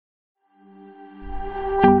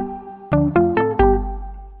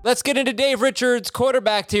let's get into Dave Richards'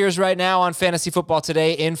 quarterback tiers right now on Fantasy Football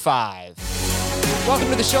Today in 5. Welcome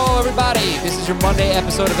to the show, everybody. This is your Monday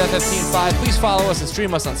episode of FFT in 5. Please follow us and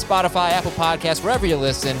stream us on Spotify, Apple Podcasts, wherever you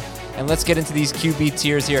listen. And let's get into these QB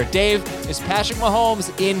tiers here. Dave, is Patrick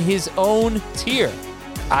Mahomes in his own tier?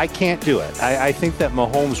 I can't do it. I think that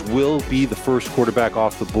Mahomes will be the first quarterback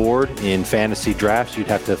off the board in fantasy drafts. You'd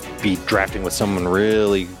have to be drafting with someone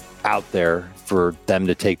really out there for them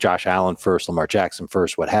to take Josh Allen first, Lamar Jackson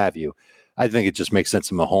first, what have you. I think it just makes sense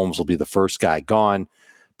that Mahomes will be the first guy gone.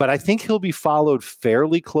 But I think he'll be followed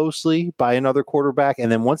fairly closely by another quarterback. And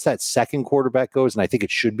then once that second quarterback goes, and I think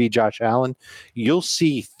it should be Josh Allen, you'll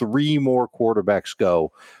see 3 more quarterbacks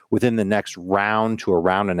go within the next round to a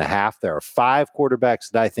round and a half. There are 5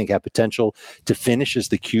 quarterbacks that I think have potential to finish as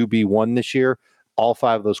the QB1 this year. All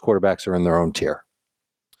 5 of those quarterbacks are in their own tier.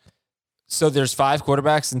 So there's 5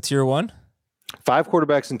 quarterbacks in tier 1? 5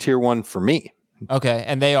 quarterbacks in tier 1 for me. Okay,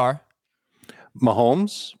 and they are?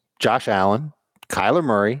 Mahomes, Josh Allen, Kyler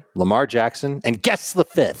Murray, Lamar Jackson, and guess the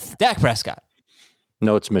 5th? Dak Prescott.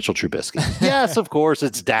 No, it's Mitchell Trubisky. Yes, of course,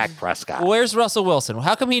 it's Dak Prescott. Where's Russell Wilson?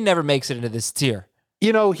 How come he never makes it into this tier?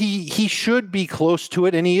 You know, he should be close to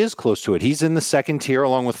it, and he is close to it. He's in the second tier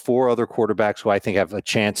along with 4 other quarterbacks who I think have a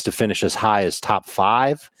chance to finish as high as top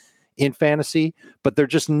 5 in fantasy, but they're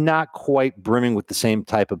just not quite brimming with the same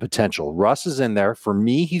type of potential. Russ is in there. For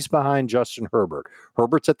me, he's behind Justin Herbert.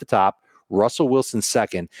 Herbert's at the top. Russell Wilson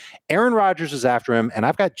second. Aaron Rodgers is after him, and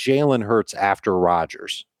I've got Jalen Hurts after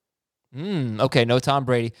Rodgers. Okay, no Tom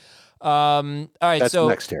Brady. All right, that's so the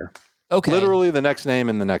next tier. Okay, literally the next name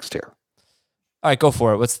in the next tier. All right, go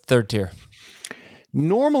for it. What's the third tier?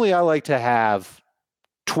 Normally, I like to have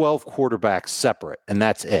 12 quarterbacks separate, and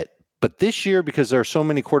that's it. But this year, because there are so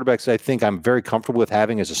many quarterbacks I think I'm very comfortable with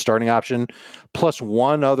having as a starting option, plus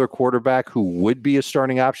one other quarterback who would be a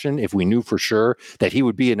starting option if we knew for sure that he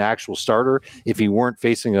would be an actual starter if he weren't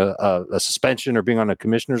facing a suspension or being on a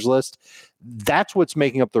commissioner's list, that's what's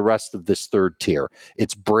making up the rest of this third tier.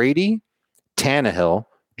 It's Brady, Tannehill,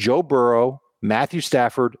 Joe Burrow, Matthew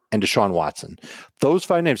Stafford, and Deshaun Watson. Those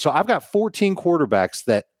 5 names. So I've got 14 quarterbacks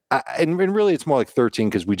that, and really it's more like 13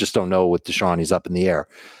 because we just don't know with Deshaun. He's up in the air.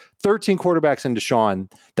 13 quarterbacks in Deshaun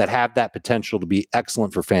that have that potential to be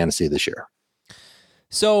excellent for fantasy this year.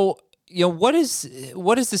 So, you know, what is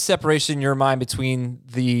the separation in your mind between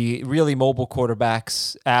the really mobile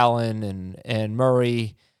quarterbacks, Allen and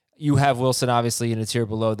Murray? You have Wilson, obviously, in a tier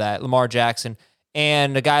below that, Lamar Jackson,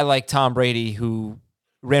 and a guy like Tom Brady who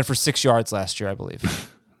ran for 6 yards last year, I believe.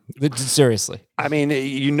 Seriously. I mean,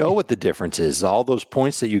 you know what the difference is. All those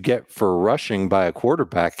points that you get for rushing by a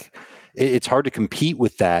quarterback, it's hard to compete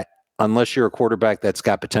with that unless you're a quarterback that's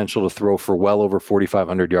got potential to throw for well over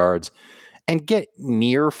 4,500 yards and get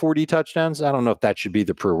near 40 touchdowns. I don't know if that should be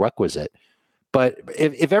the prerequisite. But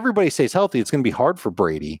if everybody stays healthy, it's going to be hard for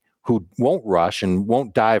Brady, who won't rush and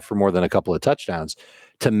won't dive for more than a couple of touchdowns,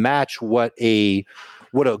 to match what a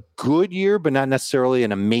good year, but not necessarily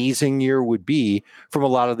an amazing year would be from a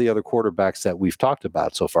lot of the other quarterbacks that we've talked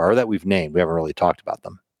about so far, or that we've named. We haven't really talked about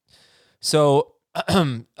them. So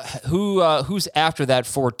who's after that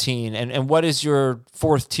 14 and what is your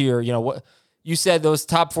fourth tier? You know, what you said, those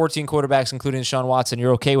top 14 quarterbacks, including Deshaun Watson,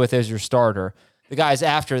 you're okay with as your starter. The guys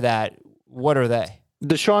after that, what are they?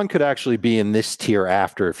 Deshaun could actually be in this tier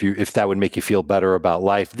after, if that would make you feel better about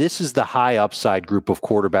life. This is the high upside group of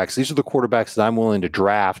quarterbacks. These are the quarterbacks that I'm willing to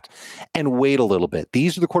draft and wait a little bit.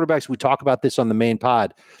 These are the quarterbacks, we talk about this on the main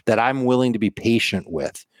pod, that I'm willing to be patient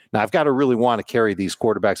with. Now, I've got to really want to carry these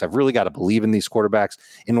quarterbacks. I've really got to believe in these quarterbacks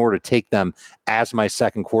in order to take them as my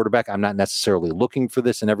second quarterback. I'm not necessarily looking for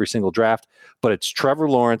this in every single draft, but it's Trevor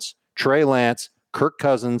Lawrence, Trey Lance, Kirk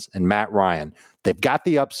Cousins, and Matt Ryan. They've got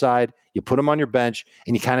the upside. You put them on your bench,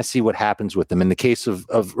 and you kind of see what happens with them. In the case of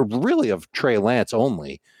Trey Lance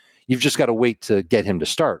only, you've just got to wait to get him to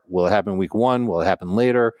start. Will it happen week 1? Will it happen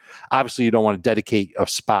later? Obviously, you don't want to dedicate a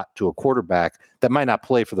spot to a quarterback that might not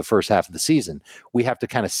play for the first half of the season. We have to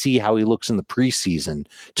kind of see how he looks in the preseason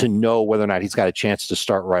to know whether or not he's got a chance to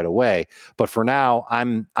start right away. But for now,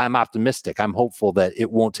 I'm optimistic. I'm hopeful that it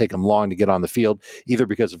won't take him long to get on the field, either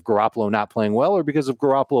because of Garoppolo not playing well or because of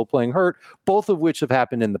Garoppolo playing hurt, both of which have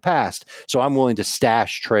happened in the past. So I'm willing to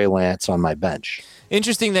stash Trey Lance on my bench.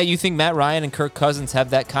 Interesting that you think Matt Ryan and Kirk Cousins have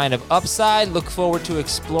that kind of upside. Look forward to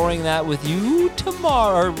exploring that with you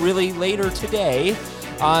tomorrow, or really later today,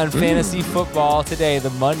 on Fantasy Football Today,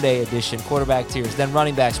 the Monday edition. Quarterback tiers, then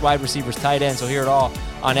running backs, wide receivers, tight ends. So hear it all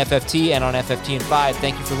on FFT and on FFT in 5.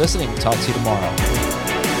 Thank you for listening. We'll talk to you tomorrow.